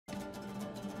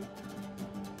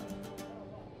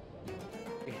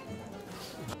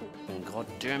God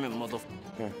damn it,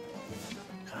 motherfucker.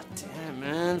 God damn,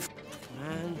 man.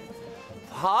 Man.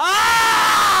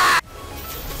 Ah!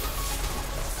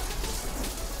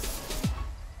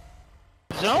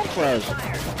 Zone close.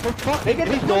 They get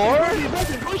the door?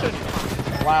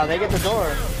 Wow, they get the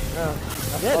door.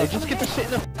 Yeah, they just get to sit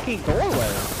in the fucking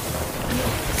doorway.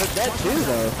 They're dead too,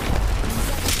 though.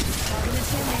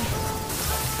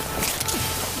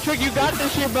 Trick, you got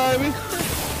this shit, baby.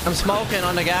 I'm smoking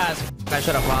on the gas. I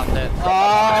should have popped it.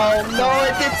 Oh, no,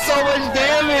 it did so much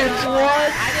damage. What?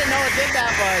 I didn't know it did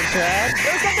that much, man.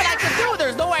 There's nothing I can do.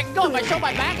 There's nowhere I can go. If I show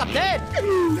my back, I'm dead.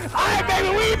 Alright,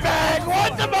 baby, we back.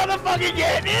 What the motherfucker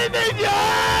get in the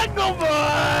jungle, boy?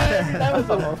 That was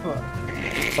so much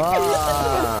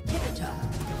fun.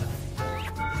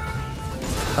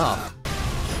 Oh.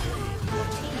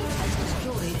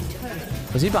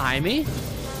 Was he behind me?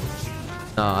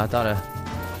 No, I thought it.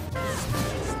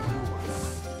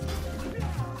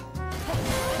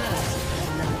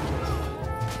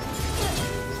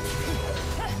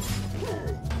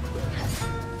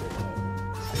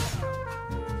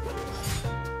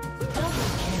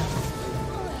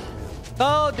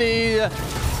 Oh, dear.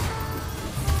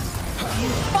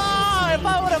 Oh, if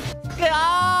I would have.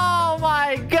 Oh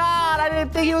my God! I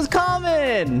didn't think he was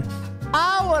coming.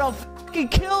 I would have fucking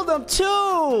killed him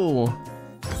too.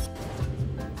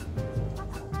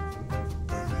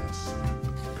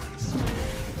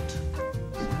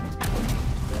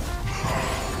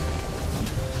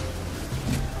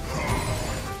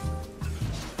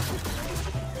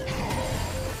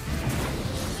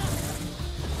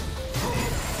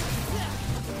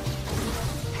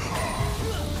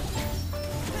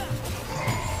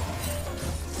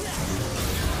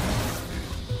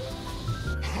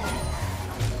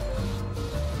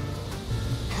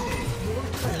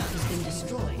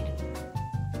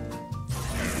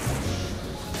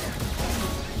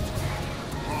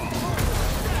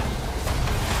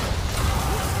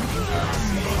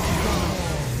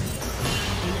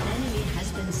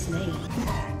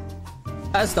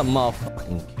 That's the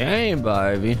motherfucking game,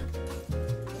 baby.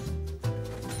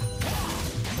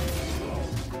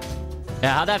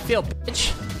 Yeah, how'd that feel,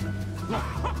 bitch?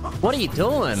 What are you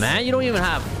doing, man? You don't even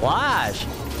have flash.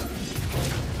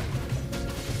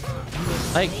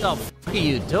 Like, the fuck are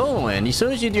you doing? As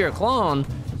soon as you do your clone,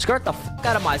 skirt the fuck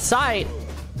out of my sight,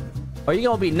 or you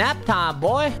gonna be nap time,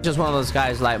 boy. Just one of those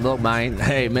guys like, look, man,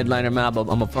 hey, mid laner, man,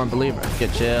 I'm a firm believer.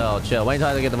 Get chill. Wait until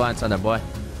I get the vines on there, boy.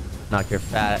 Knock your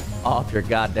fat off your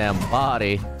goddamn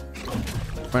body.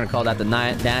 We're gonna call that the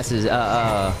Dance's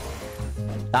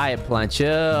diet plan.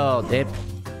 Chill, dip.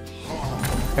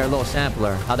 Here, a little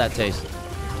sampler. How'd that taste?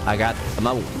 I got them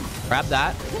out. Grab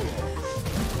that.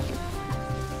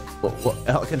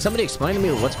 What, can somebody explain to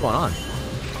me what's going on?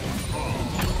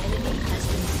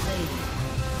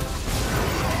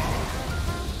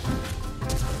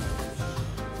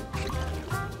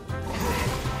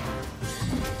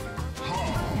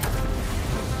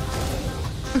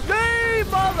 Hey,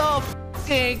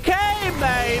 motherfucking K,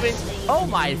 baby! Oh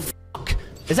my fuck!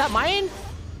 Is that mine?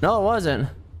 No, it wasn't.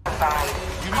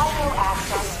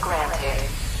 Access granted.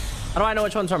 How do I know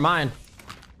which ones are mine?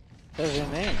 There's your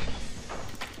name.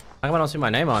 How come I don't see my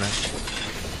name on it?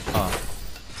 Oh.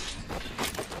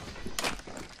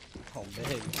 Oh,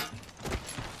 baby.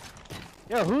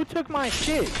 Yo, who took my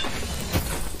shit?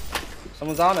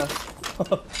 Someone's on us.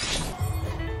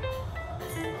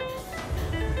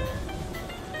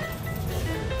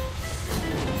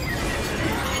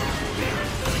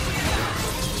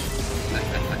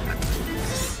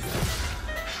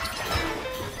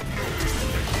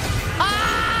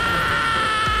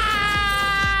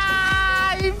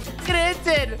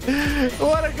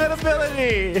 What a good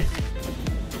ability!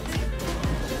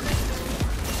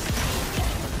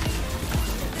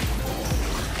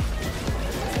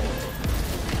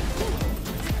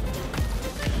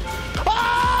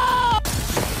 Oh!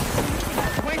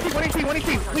 1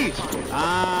 HP, please.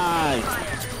 Nice.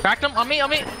 Cracked him on me.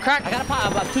 Crack. I gotta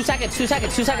pop about 2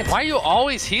 seconds. Why are you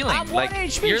always healing? I'm Like 1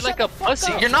 HP, you're like a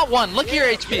pussy. You're not one. Look at your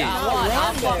HP.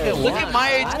 I'm fucking Look one. at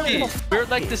my I don't give a HP. We're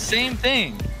like the same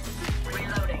thing.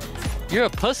 You're a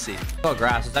pussy. Go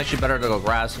grass. It's actually better to go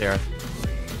grass here.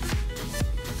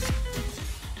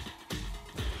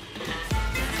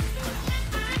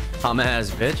 Come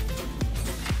ass bitch.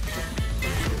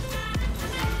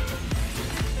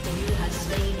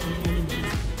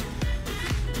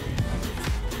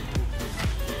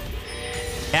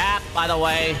 Gap, by the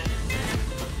way.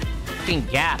 Fucking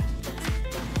gap.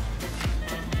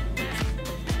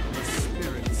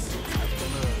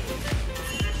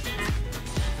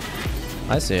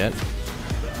 I see it.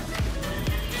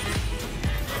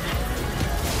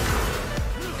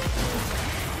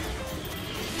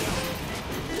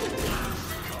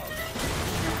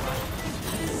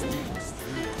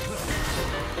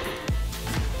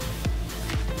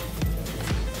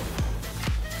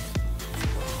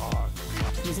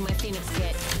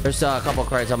 There's a couple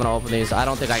crates. I'm gonna open these. I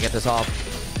don't think I get this off.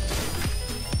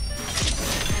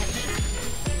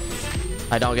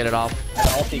 I don't get it off.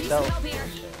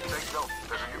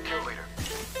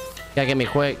 Yeah, get me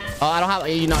quick. Oh, I don't have.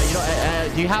 You know.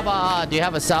 Do you have a? Do you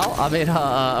have a cell? I mean,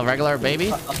 a regular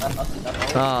baby.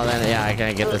 Oh, then yeah, I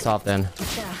can't get this off then.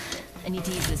 Yeah, I need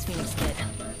to use this Phoenix kit.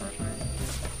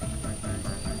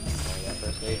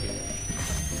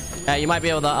 Yeah, you might be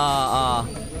able to.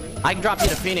 I can drop you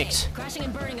the Phoenix. Crashing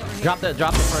and burning over here. Drop the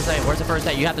first aid. Where's the first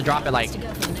aid? You have to drop it like. To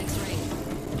go for the next ring.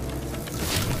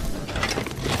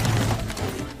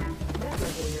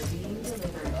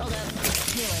 Hold up.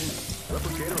 Healing.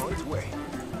 Replicator on its way.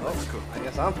 Let's go. I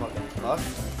guess I'm fucking fucked.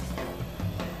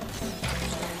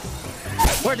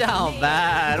 We're down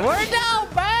bad. We're down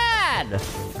bad.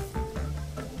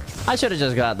 I should have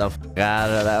just got the fuck out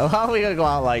of that. How are we gonna go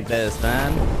out like this,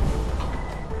 man?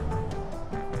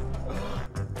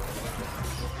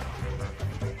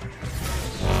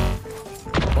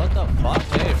 What the fuck?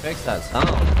 Hey, fix that sound.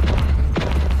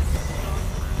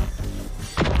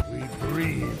 We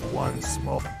breathe once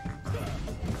more.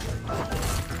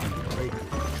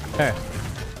 Here.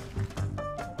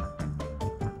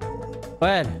 Go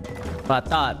ahead. What I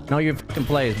thought. Know your fucking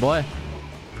plays, boy.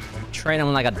 Train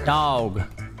him like a dog.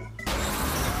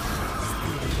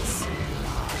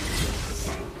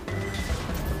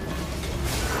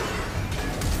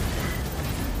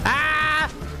 Ah!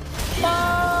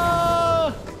 Oh!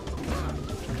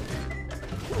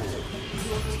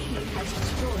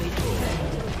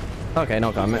 Okay,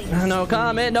 no comment. No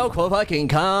comment. No fucking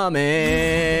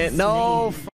comment.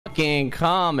 No fucking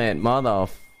comment,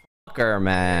 motherfucker,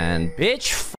 man.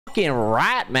 Bitch fucking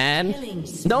rat, man.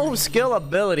 No skill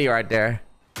ability right there.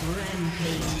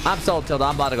 I'm so tilted.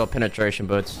 I'm about to go penetration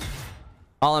boots.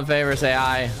 All in favor, say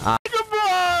aye.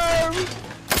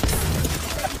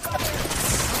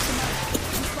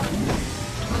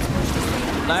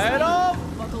 Light up.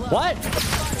 What?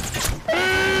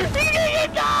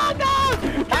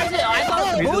 I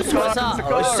thought boost was up.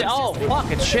 Oh,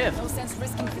 fuck, it's shift.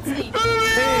 Hey,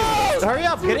 hurry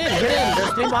up, get in.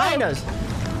 There's three behind us.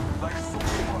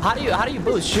 How do you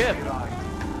boost shift?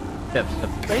 Shift.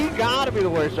 He gotta be the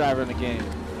worst driver in the game.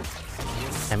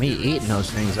 And me eating those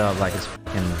things up like it's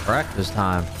fucking breakfast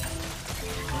time.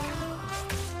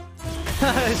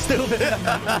 Stupid.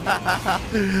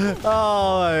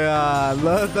 Oh my god.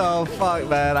 What the fuck,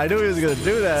 man? I knew he was gonna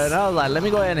do that. And I was like, let me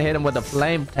go ahead and hit him with the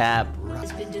flame tap.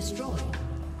 Has been destroyed.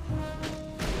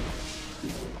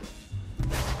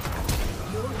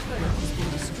 Your turret has been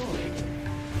destroyed.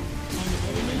 An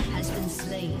enemy has been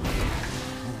slain.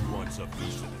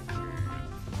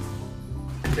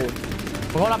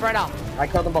 Hold up right now. I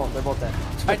killed them both. They're both dead.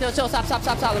 Alright, chill, stop.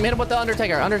 Let me hit him with the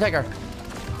Undertaker.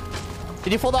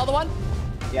 Did you fool the other one?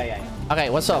 Yeah. Okay,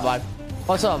 what's up, Bobby?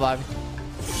 Let's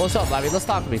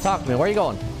talk to me. Where are you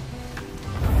going?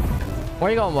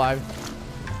 Bobby?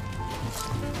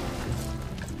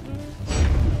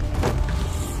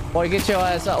 Boy, get your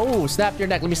ass up. Oh, snap your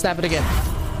neck. Let me snap it again.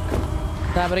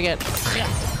 Snap it again.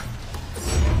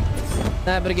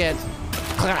 Snap it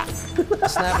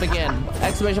again.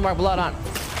 Exclamation mark, blood on.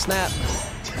 Snap.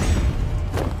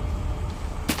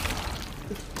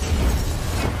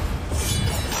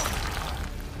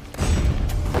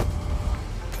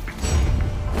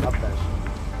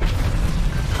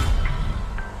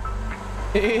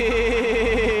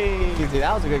 Easy.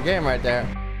 That was a good game right there.